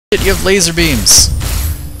You have laser beams.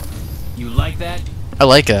 You like that? I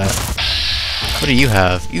like that. What do you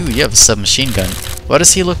have? Ooh, you have a submachine gun. Why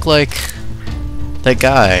does he look like that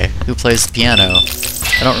guy who plays the piano?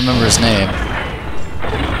 I don't remember his name.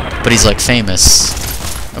 But he's like famous.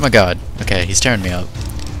 Oh my god. Okay, he's tearing me up.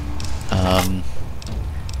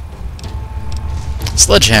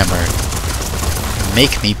 Sledgehammer.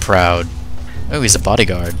 Make me proud. Oh, he's a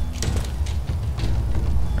bodyguard.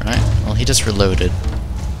 Alright, well he just reloaded.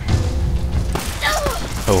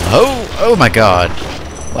 Oh ho! Oh my god!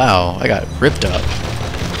 Wow, I got ripped up.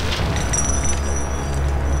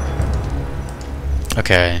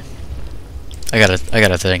 Okay. I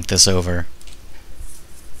gotta think this over.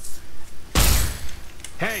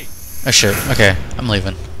 Hey! Oh shit, okay, I'm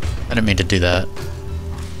leaving. I didn't mean to do that.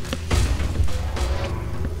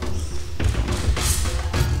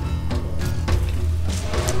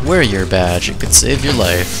 Wear your badge, it could save your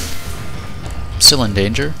life. Still in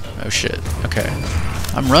danger? Oh shit, okay.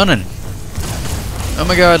 I'm running! Oh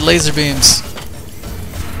my god, laser beams!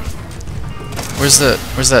 Where's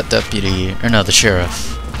that deputy? Or no, the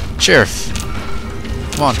sheriff. Sheriff!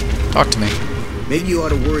 Come on, talk to me. Maybe you ought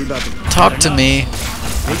to worry about the... Talk to me!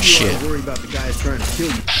 Maybe you Shit. ought to worry about the guys trying to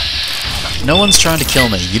kill you. No one's trying to kill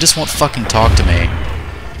me, you just won't fucking talk to me.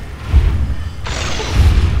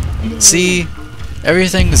 See?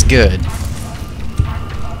 Everything's good.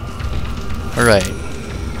 Alright.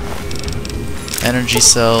 Energy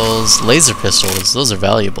cells, laser pistols, those are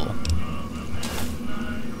valuable.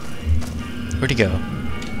 Where'd he go?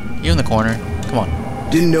 You in the corner. Come on.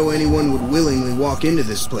 Didn't know anyone would willingly walk into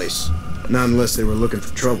this place. Not unless they were looking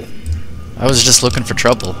for trouble. I was just looking for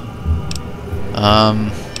trouble.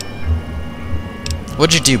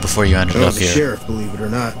 What'd you do before you ended I up was a here? sheriff, believe it or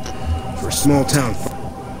not. For a small town.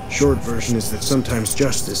 Short version is that sometimes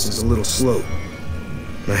justice is a little slow.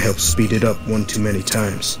 And I helped speed it up one too many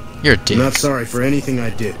times. You're a dick. I'm not sorry for anything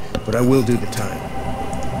I did, but I will do the time.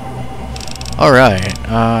 Alright,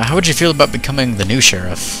 how would you feel about becoming the new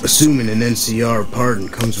sheriff? Assuming an NCR pardon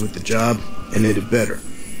comes with the job, and it had better.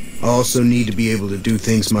 I also need to be able to do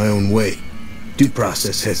things my own way. Due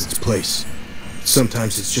process has its place.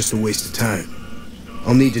 Sometimes it's just a waste of time.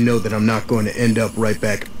 I'll need to know that I'm not going to end up right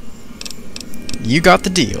back. You got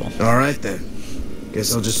the deal. Alright then.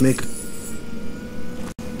 Guess I'll just make...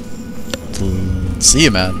 See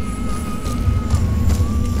you, man.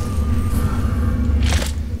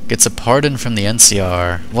 Gets a pardon from the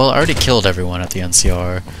NCR. Well, I already killed everyone at the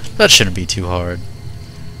NCR. That shouldn't be too hard.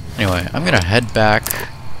 Anyway, I'm gonna head back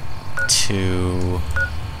to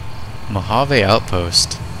Mojave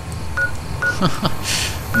Outpost.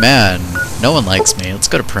 Man, no one likes me. Let's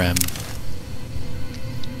go to Prim.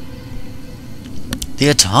 The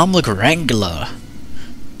Atomic Wrangler.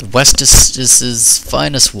 The Westis's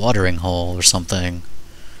finest watering hole or something.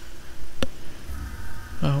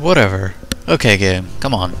 Whatever. Okay, game.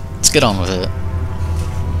 Come on. Let's get on with it.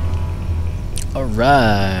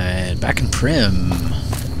 Alright. Back in Prim.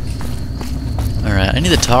 Alright, I need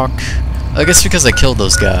to talk. I guess because I killed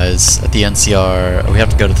those guys at the NCR, we have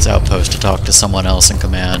to go to this outpost to talk to someone else in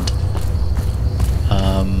command.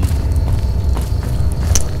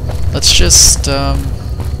 Let's just,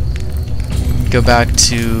 go back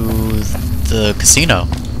to the casino.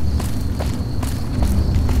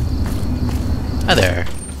 Hi there.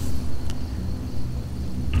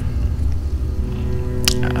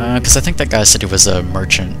 Because I think that guy said he was a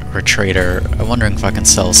merchant or a trader. I'm wondering if I can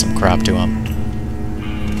sell some crap to him.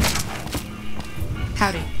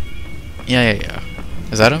 Howdy. Yeah.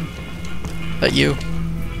 Is that him? That you?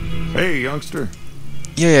 Hey, youngster.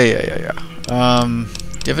 Yeah.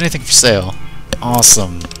 Do you have anything for sale?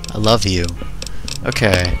 Awesome. I love you.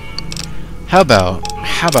 Okay. How about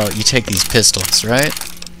you take these pistols, right?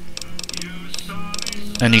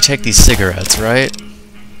 And you take these cigarettes, right?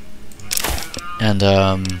 And,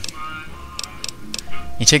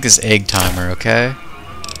 you take this egg timer, okay?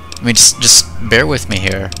 I mean, just bear with me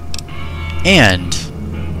here. And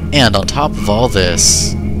on top of all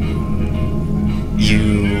this,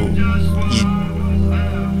 you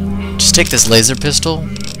just take this laser pistol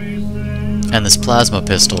and this plasma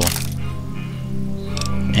pistol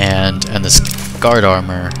and this guard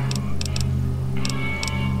armor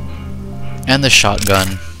and the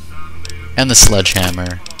shotgun and the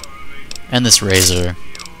sledgehammer and this razor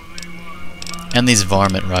and these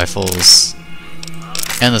varmint rifles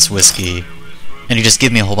and this whiskey, and you just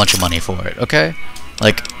give me a whole bunch of money for it, okay?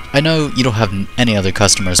 Like, I know you don't have any other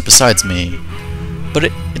customers besides me, but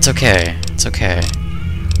it's okay. It's okay.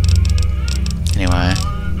 Anyway.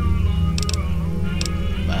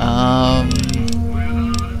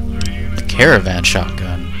 Caravan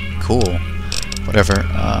shotgun. Cool. Whatever.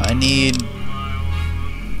 I need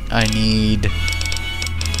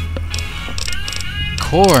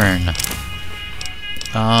corn.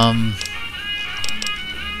 I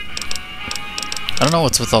don't know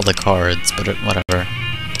what's with all the cards, but whatever.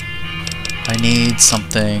 I need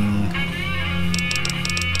something.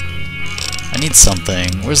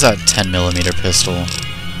 Where's that 10mm pistol?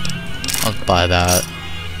 I'll buy that.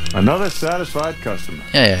 Another satisfied customer.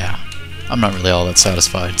 Yeah. I'm not really all that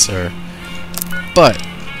satisfied, sir. But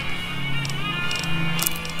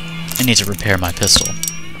I need to repair my pistol.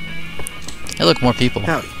 Hey, look, more people.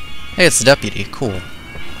 Howdy. Hey, it's the deputy. Cool.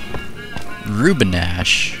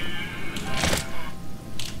 Rubinash.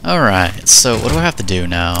 Alright, so what do I have to do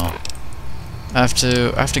now? I have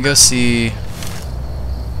to go see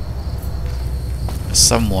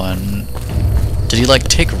someone. Did he like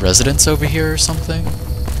take residence over here or something?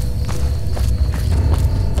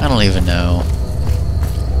 I don't even know.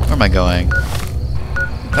 Where am I going?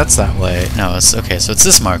 That's that way. No, it's okay, so it's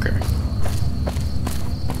this marker.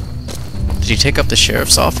 Did he take up the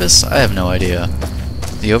sheriff's office? I have no idea.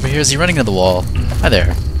 Is he over here? Is he running to the wall? Hi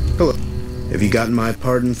there. Hello. Have you gotten my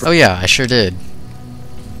pardon for... Oh yeah, I sure did.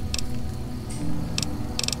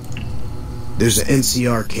 There's an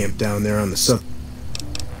NCR camp down there on the sub...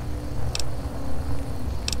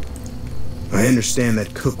 I understand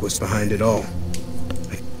that Cook was behind it all.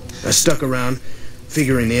 I stuck around,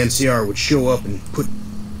 figuring the NCR would show up and put...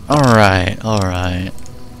 Alright.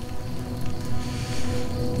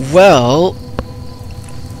 Well,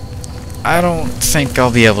 I don't think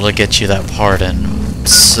I'll be able to get you that pardon.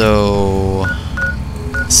 So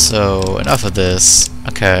enough of this.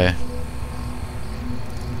 Okay.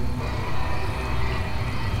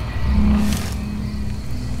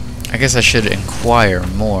 I guess I should inquire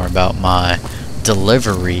more about my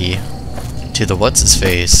delivery to the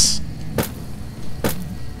what's-his-face.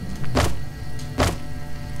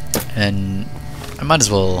 And I might as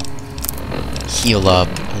well heal up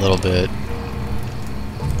a little bit.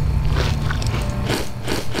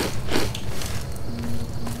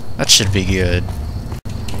 That should be good.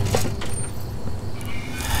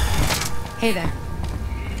 Hey there.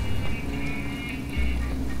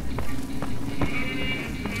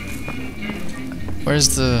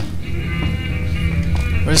 Where's the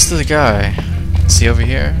guy? Is he over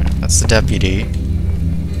here? That's the deputy.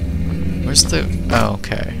 Where's the... Oh,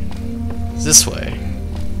 okay. It's this way.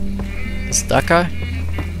 Is it that guy?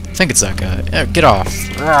 I think it's that guy. Yeah, get off.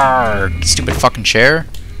 Rawr, stupid fucking chair.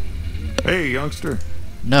 Hey, youngster.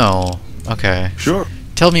 No. Okay. Sure.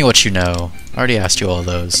 Tell me what you know. I already asked you all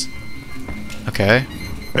those. Okay.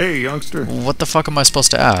 Hey, youngster. What the fuck am I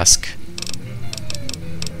supposed to ask?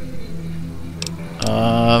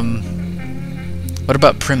 What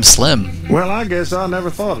about Prim Slim? Well, I guess I never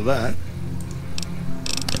thought of that.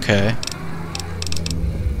 Okay.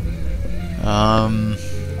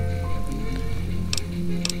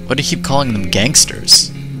 Why do you keep calling them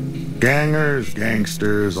gangsters? Gangers,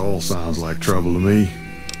 gangsters, all sounds like trouble to me.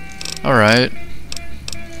 Alright.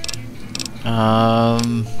 I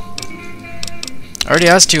already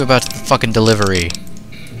asked you about the fucking delivery.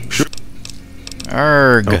 Sure.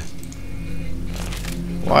 Arg. Oh.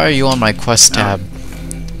 Why are you on my quest tab?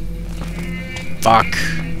 Fuck.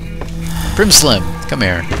 Prim Slim, come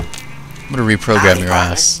here. I'm gonna reprogram your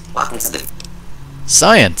ass. Welcome to the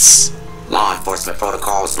Science! law enforcement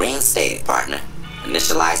protocols reinstated, partner.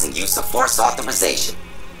 Initializing use of force authorization.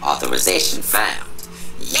 Authorization found.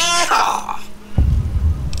 Yeah!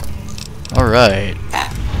 Alright.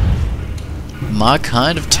 My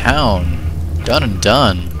kind of town. Done and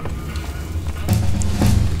done.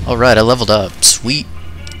 Alright, I leveled up. Sweet.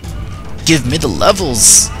 Give me the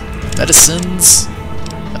levels! Medicines.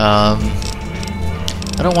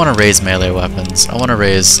 I don't want to raise melee weapons. I want to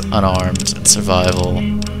raise unarmed and survival.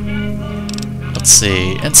 Let's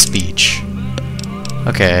see. And speech.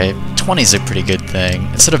 Okay, 20's a pretty good thing.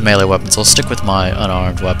 Instead of melee weapons, I'll stick with my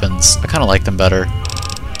unarmed weapons. I kind of like them better.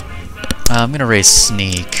 I'm gonna raise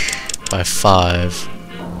sneak by 5.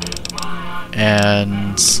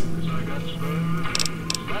 And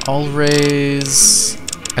I'll raise...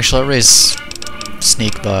 Actually, I'll raise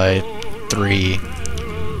sneak by 3.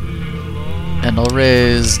 And I'll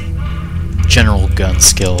raise general gun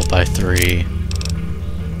skill by 3.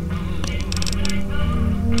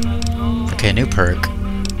 Okay, new perk.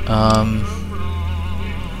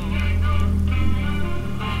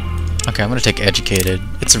 Okay, I'm gonna take educated.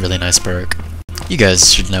 It's a really nice perk. You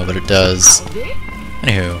guys should know what it does.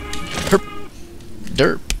 Anywho. Herp.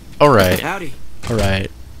 Derp. Alright. Howdy.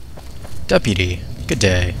 Alright. Deputy. Good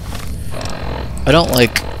day. I don't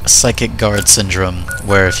like psychic guard syndrome,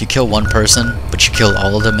 where if you kill one person, but you kill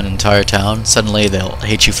all of them in an entire town, suddenly they'll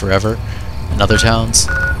hate you forever in other towns.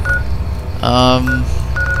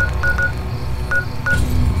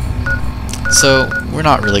 So, we're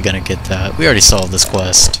not really gonna get that. We already solved this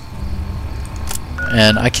quest.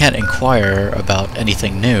 And I can't inquire about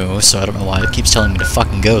anything new, so I don't know why it keeps telling me to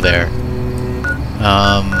fucking go there.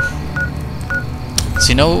 So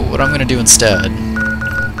you know what I'm gonna do instead?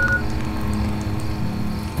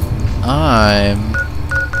 I'm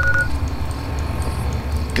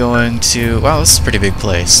going to... Wow, this is a pretty big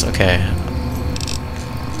place. Okay.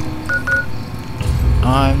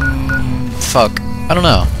 Fuck. I don't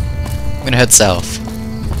know. I'm gonna head south.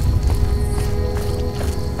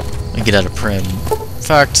 Let me get out of Prim. In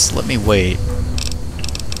fact, let me wait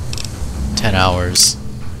 10 hours.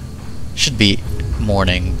 Should be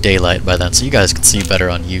morning, daylight by then, so you guys can see better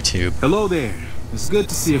on YouTube. Hello there. It's good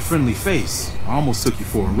to see a friendly face. I almost took you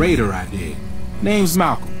for a raider, I did. Name's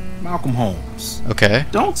Malcolm. Malcolm Holmes. Okay.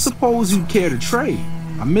 Don't suppose you'd care to trade.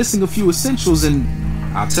 I'm missing a few essentials and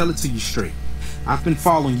I'll tell it to you straight. I've been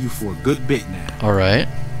following you for a good bit now. Alright.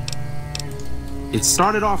 It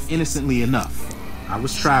started off innocently enough. I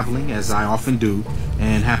was traveling, as I often do,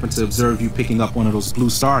 and happened to observe you picking up one of those blue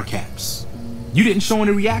star caps. You didn't show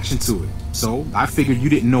any reaction to it, so I figured you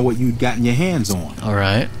didn't know what you'd gotten your hands on.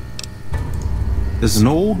 Alright. There's an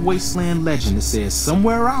old wasteland legend that says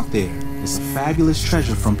somewhere out there is a fabulous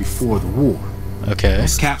treasure from before the war. Okay.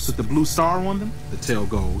 Those caps with the blue star on them, the tale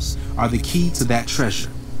goes, are the key to that treasure.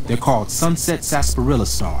 They're called sunset sarsaparilla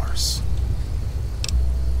stars.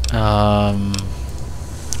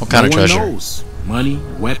 What kind of treasure? No one knows. Money,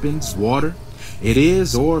 weapons, water. It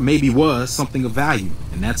is, or maybe was, something of value,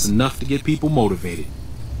 and that's enough to get people motivated.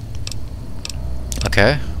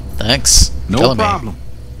 Okay, thanks. No problem.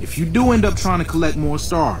 If you do end up trying to collect more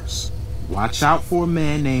stars, watch out for a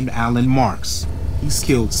man named Alan Marks. He's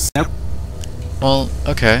killed several... Well,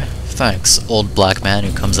 okay, thanks, old black man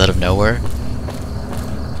who comes out of nowhere.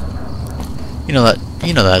 You know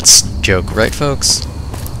that's a joke, right, folks?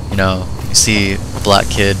 You know, you see a black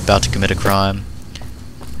kid about to commit a crime,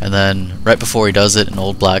 and then right before he does it, an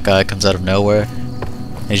old black guy comes out of nowhere,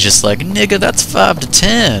 and he's just like, "Nigga, that's 5 to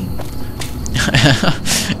 10."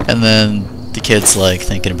 And then the kid's like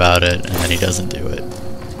thinking about it, and then he doesn't do it.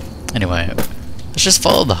 Anyway, let's just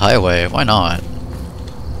follow the highway. Why not?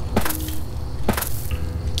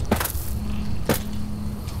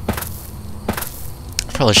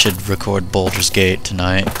 Probably should record Baldur's Gate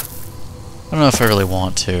tonight. I don't know if I really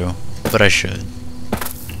want to, but I should.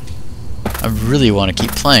 I really want to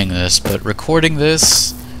keep playing this, but recording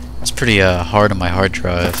this is pretty hard on my hard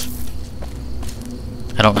drive.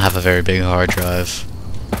 I don't have a very big hard drive.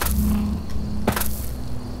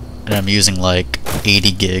 And I'm using like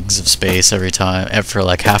 80 gigs of space every time, for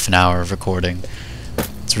like half an hour of recording.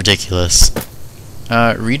 It's ridiculous.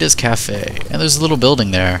 Rita's Cafe. And there's a little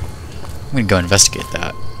building there. I'm gonna go investigate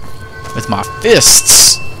that. With my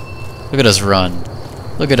fists! Look at us run.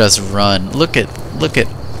 Look at us run. Look at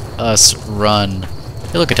us run.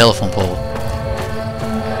 Hey, look, a telephone pole.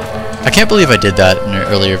 I can't believe I did that in an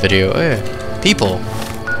earlier video. Oh, yeah. People.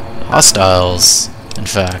 Hostiles, in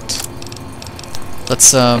fact.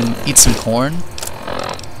 Let's eat some corn.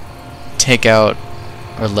 Take out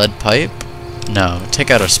our lead pipe. No, take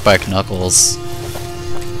out our spiked knuckles.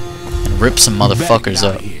 And rip some motherfuckers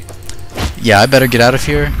up. Yeah, I better get out of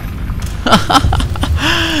here.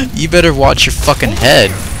 You better watch your fucking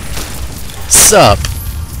head. Sup?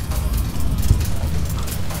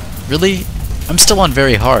 Really? I'm still on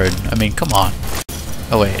very hard. I mean, come on.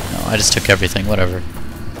 Oh wait, no, I just took everything, whatever.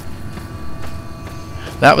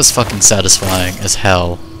 That was fucking satisfying as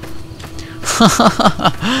hell.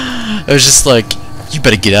 I was just like, you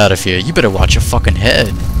better get out of here. You better watch your fucking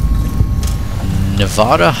head.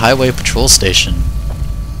 Nevada Highway Patrol Station.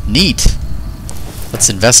 Neat. Let's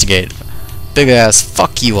investigate. Big ass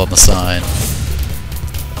fuck you on the sign.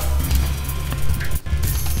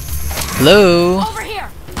 Hello? Over here.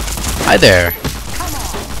 Hi there. Come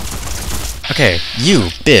on. Okay, you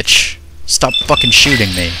bitch. Stop fucking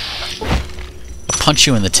shooting me. I'll punch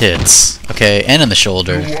you in the tits. Okay, and in the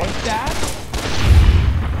shoulder. You want that?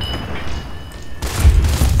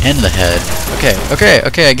 And in the head.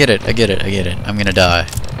 Okay, I get it. I'm gonna die.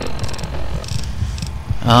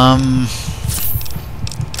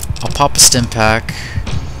 I'll pop a stim pack.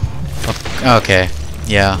 Okay.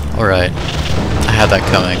 Yeah, alright. I had that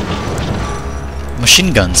coming.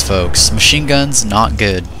 Machine guns, folks. Machine guns, not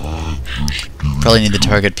good. Probably need to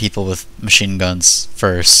target people with machine guns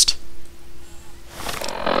first.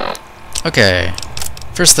 Okay.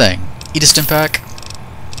 First thing. Eat a stim pack.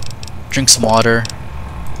 Drink some water.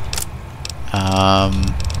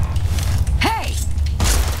 Hey!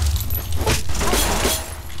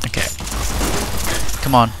 Okay.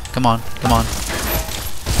 Come on, come on, come on.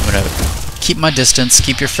 I'm gonna keep my distance,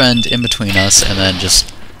 keep your friend in between us, and then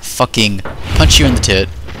just fucking punch you in the tit.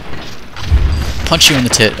 Punch you in the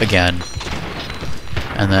tit again.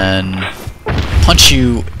 And then punch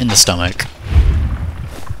you in the stomach.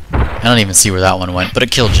 I don't even see where that one went, but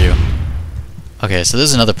it killed you. Okay, so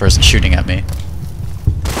there's another person shooting at me.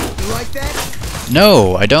 You like that?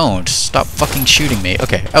 No, I don't. Stop fucking shooting me.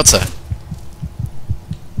 Okay, outside.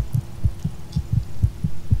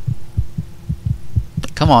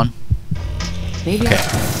 Come on. Maybe Okay.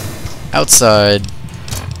 Outside.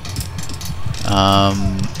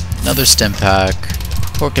 Another stim pack.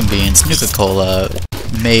 Pork and beans, Nuka-Cola,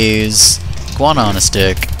 maize, guana on a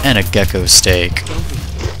stick, and a gecko steak.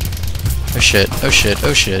 Oh shit, oh shit,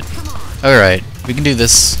 oh shit. Alright, we can do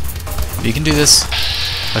this. We can do this.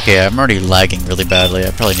 Okay, I'm already lagging really badly.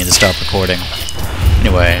 I probably need to stop recording.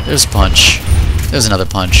 Anyway, there's a punch. There's another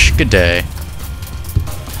punch. Good day.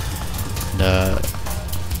 And,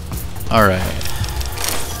 alright.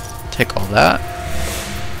 Take all that.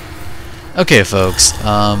 Okay, folks.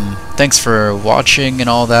 Thanks for watching and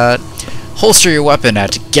all that. Holster your weapon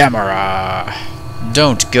at Gamera.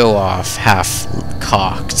 Don't go off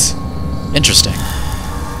half-cocked. Interesting.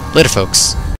 Later, folks.